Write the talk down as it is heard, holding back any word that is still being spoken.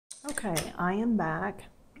Okay, I am back,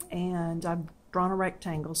 and I've drawn a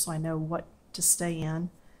rectangle so I know what to stay in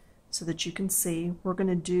so that you can see. We're going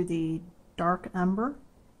to do the dark umber,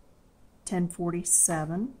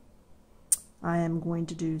 1047. I am going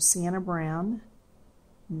to do sienna brown,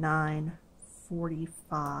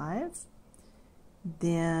 945.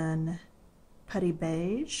 Then putty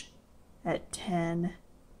beige at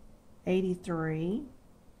 1083.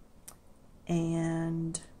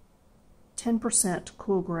 And 10%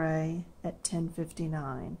 cool gray at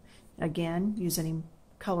 1059. Again, use any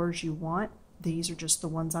colors you want. These are just the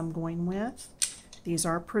ones I'm going with. These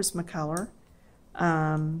are Prismacolor.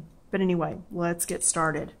 But anyway, let's get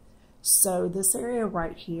started. So this area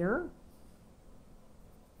right here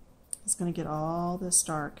is going to get all this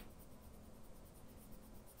dark.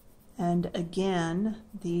 And again,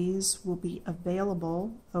 these will be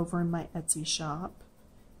available over in my Etsy shop.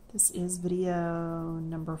 This is video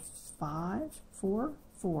number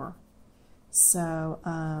 544. So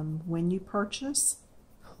when you purchase,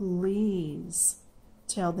 please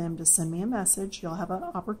tell them to send me a message. You'll have an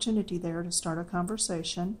opportunity there to start a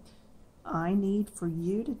conversation. I need for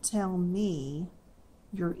you to tell me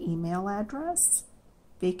your email address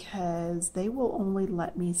because they will only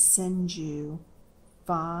let me send you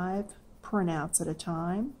 5 printouts at a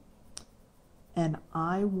time. And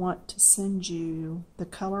I want to send you the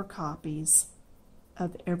color copies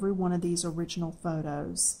of every one of these original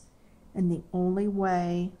photos. And the only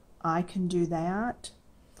way I can do that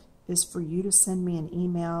is for you to send me an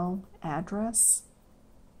email address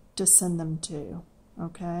to send them to.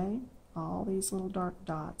 Okay? All these little dark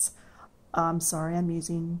dots. I'm sorry, I'm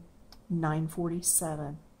using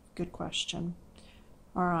 947. Good question.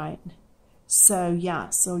 All right. So yeah,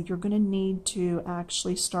 so you're going to need to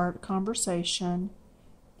actually start a conversation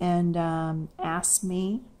and ask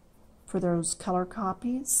me for those color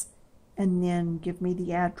copies and then give me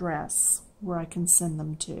the address where I can send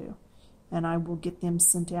them to. And I will get them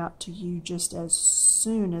sent out to you just as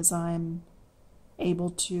soon as I'm able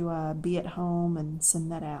to be at home and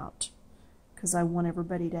send that out. Because I want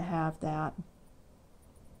everybody to have that.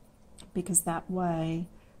 Because that way,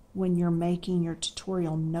 when you're making your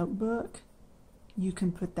tutorial notebook, you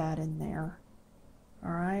can put that in there.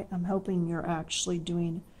 All right, I'm hoping you're actually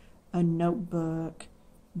doing a notebook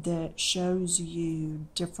that shows you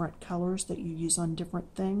different colors that you use on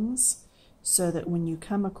different things so that when you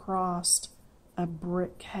come across a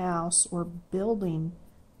brick house or building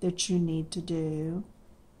that you need to do,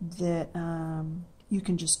 that you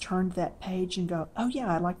can just turn to that page and go, oh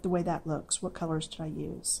yeah, I like the way that looks. What colors did I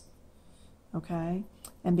use? Okay,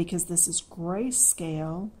 and because this is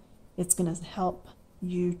grayscale, it's going to help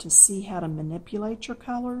you to see how to manipulate your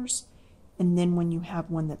colors. And then when you have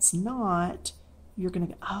one that's not, you're going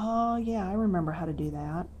to go, oh yeah, I remember how to do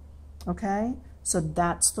that. Okay? So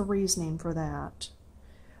that's the reasoning for that.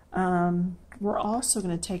 We're also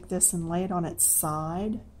going to take this and lay it on its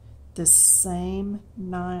side. This same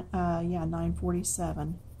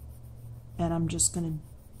 947. And I'm just going to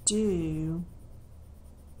do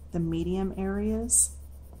the medium areas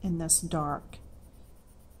in this dark.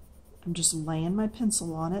 I'm just laying my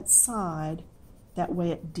pencil on its side. That way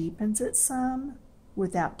it deepens it some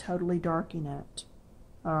without totally darkening it.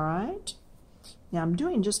 All right? Now I'm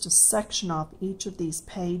doing just a section off each of these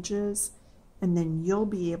pages, and then you'll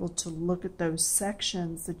be able to look at those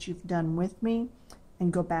sections that you've done with me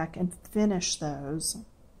and go back and finish those,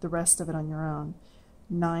 the rest of it on your own.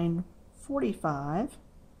 945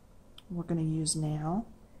 we're going to use now,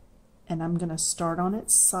 and I'm going to start on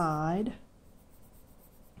its side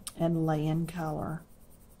and lay in color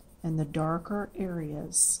in the darker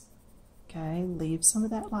areas. Okay, leave some of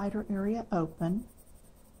that lighter area open.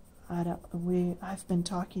 I've been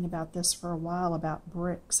talking about this for a while about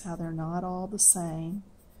bricks, how they're not all the same.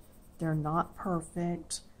 They're not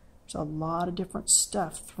perfect. There's a lot of different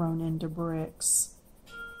stuff thrown into bricks.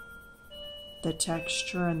 The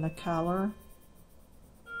texture and the color.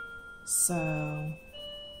 So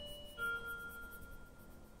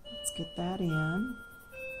let's get that in.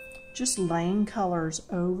 Just laying colors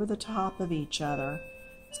over the top of each other.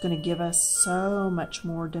 It's going to give us so much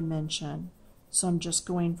more dimension. So I'm just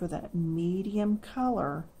going for that medium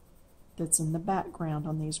color that's in the background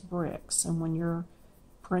on these bricks. And when you're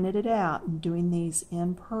printed it out and doing these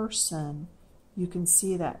in person, you can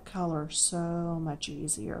see that color so much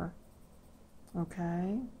easier.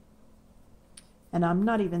 Okay? And I'm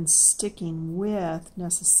not even sticking with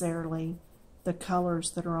necessarily the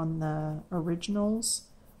colors that are on the originals.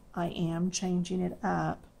 I am changing it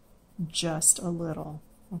up just a little,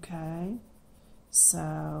 okay?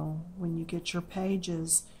 So when you get your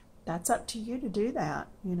pages, that's up to you to do that,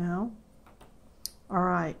 you know? All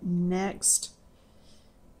right, next,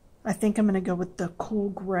 I think I'm going to go with the cool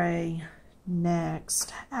gray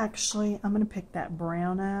next. Actually, I'm going to pick that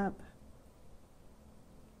brown up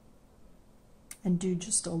and do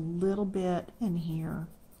just a little bit in here.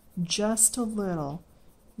 Just a little.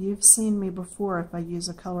 You've seen me before. If I use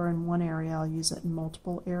a color in one area, I'll use it in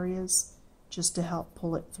multiple areas just to help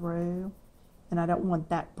pull it through. And I don't want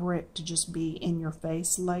that brick to just be in your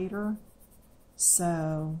face later.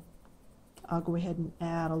 So I'll go ahead and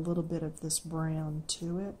add a little bit of this brown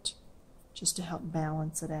to it just to help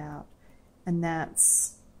balance it out. And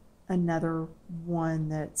that's another one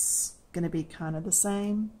that's going to be kind of the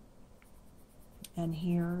same. And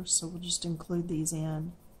here, so we'll just include these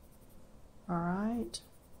in. All right.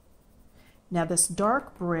 Now this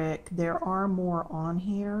dark brick, there are more on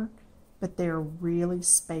here, but they're really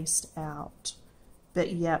spaced out.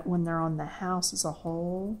 But yet when they're on the house as a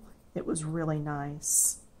whole, it was really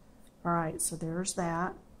nice. All right, so there's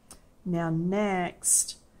that. Now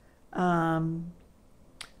next, I'm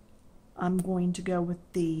going to go with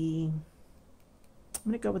the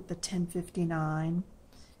 1059,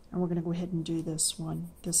 and we're going to go ahead and do this one.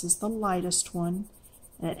 This is the lightest one,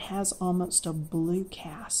 and it has almost a blue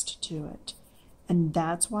cast to it. And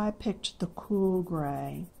that's why I picked the cool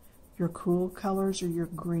gray. Your cool colors are your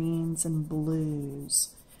greens and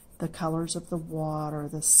blues, the colors of the water,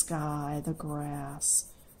 the sky, the grass.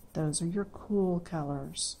 Those are your cool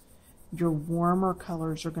colors. Your warmer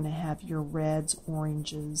colors are going to have your reds,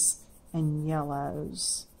 oranges, and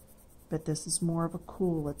yellows. But this is more of a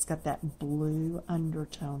cool. It's got that blue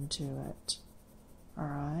undertone to it. All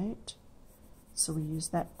right. So we use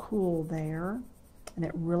that cool there, and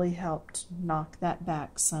it really helped knock that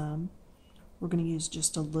back some. We're going to use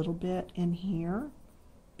just a little bit in here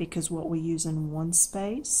because what we use in one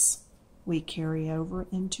space, we carry over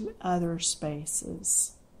into other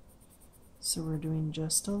spaces. So we're doing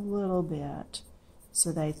just a little bit.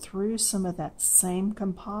 So they threw some of that same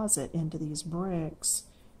composite into these bricks,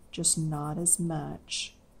 just not as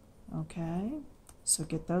much. Okay, so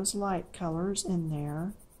get those light colors in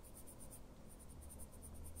there.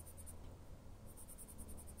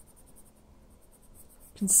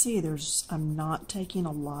 You can see I'm not taking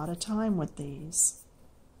a lot of time with these.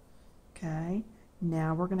 Okay,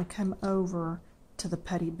 now we're going to come over to the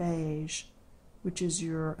putty beige, which is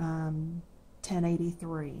your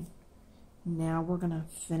 1083. Now we're going to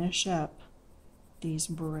finish up these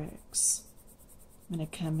bricks. I'm going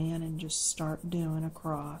to come in and just start doing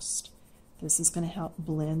across. This is going to help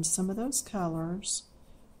blend some of those colors.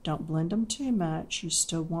 Don't blend them too much. You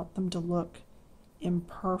still want them to look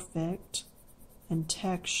imperfect and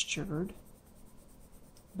textured,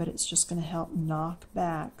 but it's just going to help knock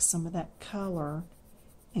back some of that color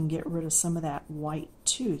and get rid of some of that white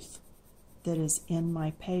tooth that is in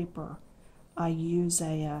my paper. I use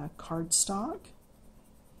a cardstock,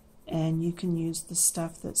 and you can use the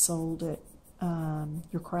stuff that's sold at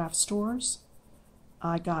your craft stores.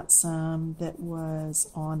 I got some that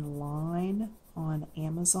was online on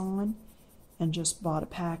Amazon and just bought a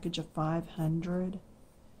package of 500,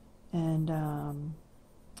 and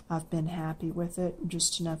I've been happy with it.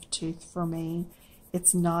 Just enough tooth for me.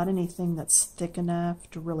 It's not anything that's thick enough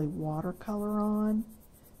to really watercolor on,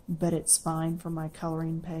 but it's fine for my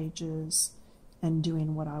coloring pages and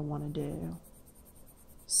doing what I want to do.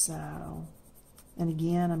 So, and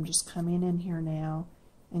again, I'm just coming in here now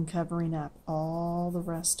and covering up all the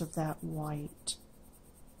rest of that white.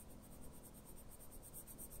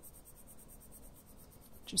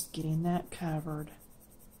 Just getting that covered,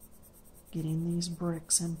 getting these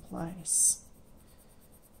bricks in place.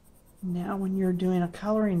 Now when you're doing a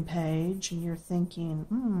coloring page and you're thinking,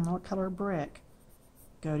 what color brick?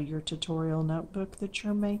 Go to your tutorial notebook that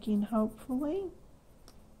you're making, hopefully.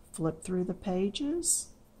 Flip through the pages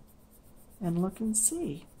and look and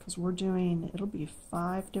see, because we're doing, it'll be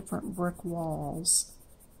 5 different brick walls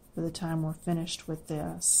by the time we're finished with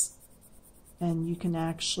this. And you can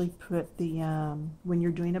actually put the, when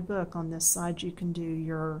you're doing a book, on this side you can do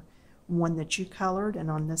your one that you colored,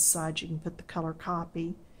 and on this side you can put the color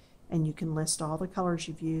copy, and you can list all the colors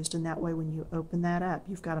you've used, and that way when you open that up,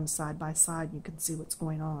 you've got them side by side and you can see what's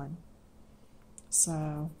going on.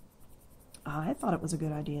 So I thought it was a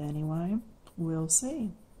good idea anyway. We'll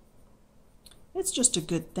see. It's just a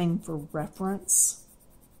good thing for reference.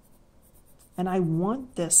 And I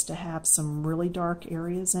want this to have some really dark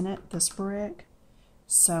areas in it, this brick,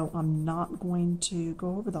 so I'm not going to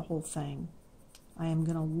go over the whole thing. I am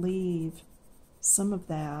going to leave some of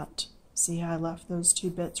that. See how I left those 2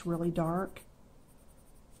 bits really dark?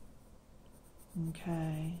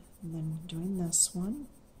 Okay, and then doing this one.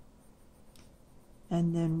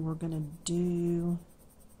 And then we're going to do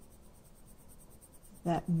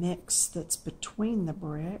that mix that's between the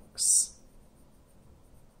bricks.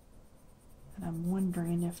 And I'm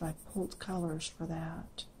wondering if I pulled colors for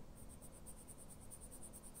that.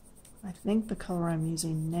 I think the color I'm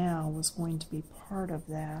using now was going to be part of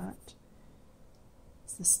that.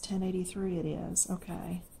 Is this 1083? It is.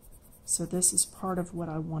 Okay. So this is part of what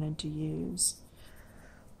I wanted to use.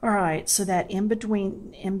 All right, so that in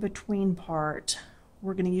between part,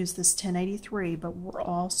 we're going to use this 1083, but we're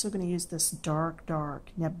also going to use this dark.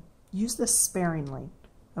 Now, use this sparingly,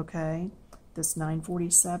 okay? This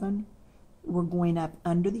 947, we're going up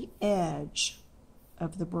under the edge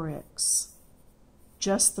of the bricks.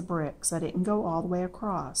 Just the bricks. I didn't go all the way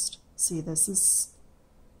across. See, this is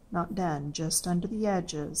not done, just under the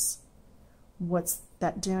edges. What's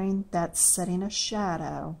that doing? That's setting a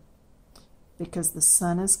shadow because the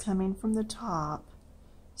sun is coming from the top.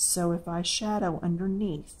 So if I shadow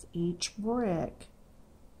underneath each brick,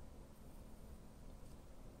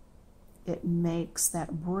 it makes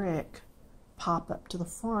that brick pop up to the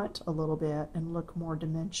front a little bit and look more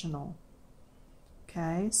dimensional.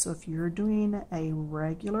 Okay, so if you're doing a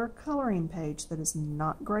regular coloring page that is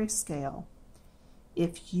not grayscale,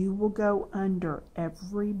 if you will go under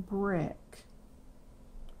every brick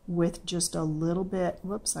with just a little bit,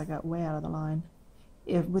 whoops, I got way out of the line,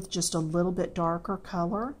 with just a little bit darker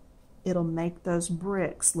color, it'll make those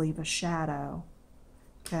bricks leave a shadow.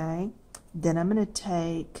 Okay, then I'm going to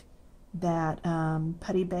take that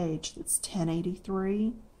putty beige that's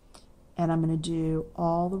 1083, and I'm going to do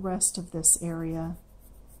all the rest of this area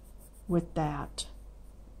with that.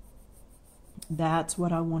 That's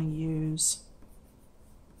what I want to use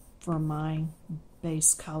for my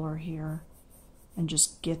base color here, and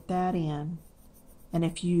just get that in. And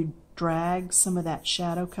if you drag some of that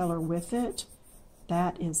shadow color with it,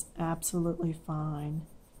 that is absolutely fine.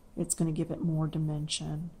 It's going to give it more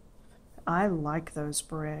dimension. I like those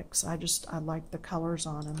bricks. I like the colors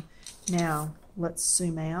on them. Now, let's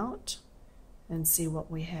zoom out and see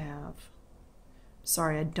what we have.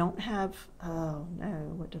 Sorry, I don't have, oh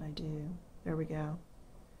no, what did I do? There we go.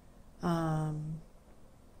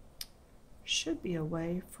 Should be a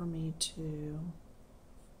way for me to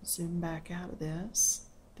zoom back out of this.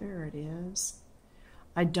 There it is.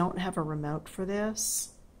 I don't have a remote for this,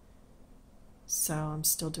 so I'm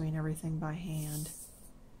still doing everything by hand.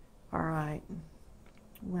 All right,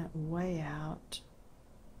 went way out.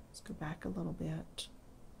 Let's go back a little bit.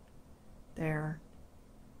 There.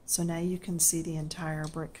 So now you can see the entire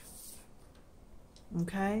brick.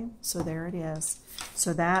 Okay, so there it is.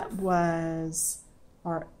 So that was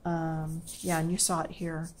our, yeah, and you saw it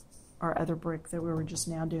here, our other brick that we were just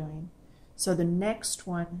now doing. So the next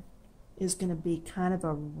one is going to be kind of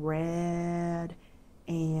a red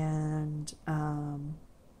and,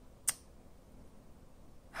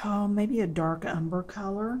 oh, maybe a dark umber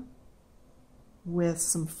color with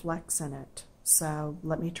some flecks in it. So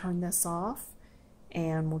let me turn this off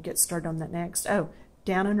and we'll get started on that next. Oh,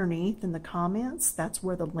 down underneath in the comments, that's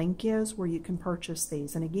where the link is where you can purchase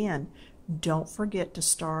these. And again, don't forget to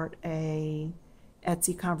start a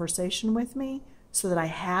Etsy conversation with me so that I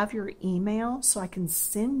have your email so I can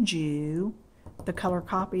send you the color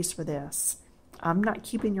copies for this. I'm not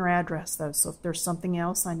keeping your address though, so if there's something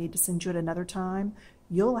else I need to send you at another time,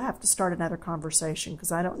 you'll have to start another conversation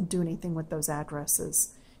because I don't do anything with those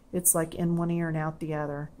addresses. It's like in one ear and out the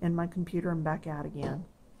other, in my computer and back out again.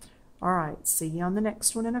 All right, see you on the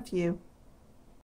next one in a few.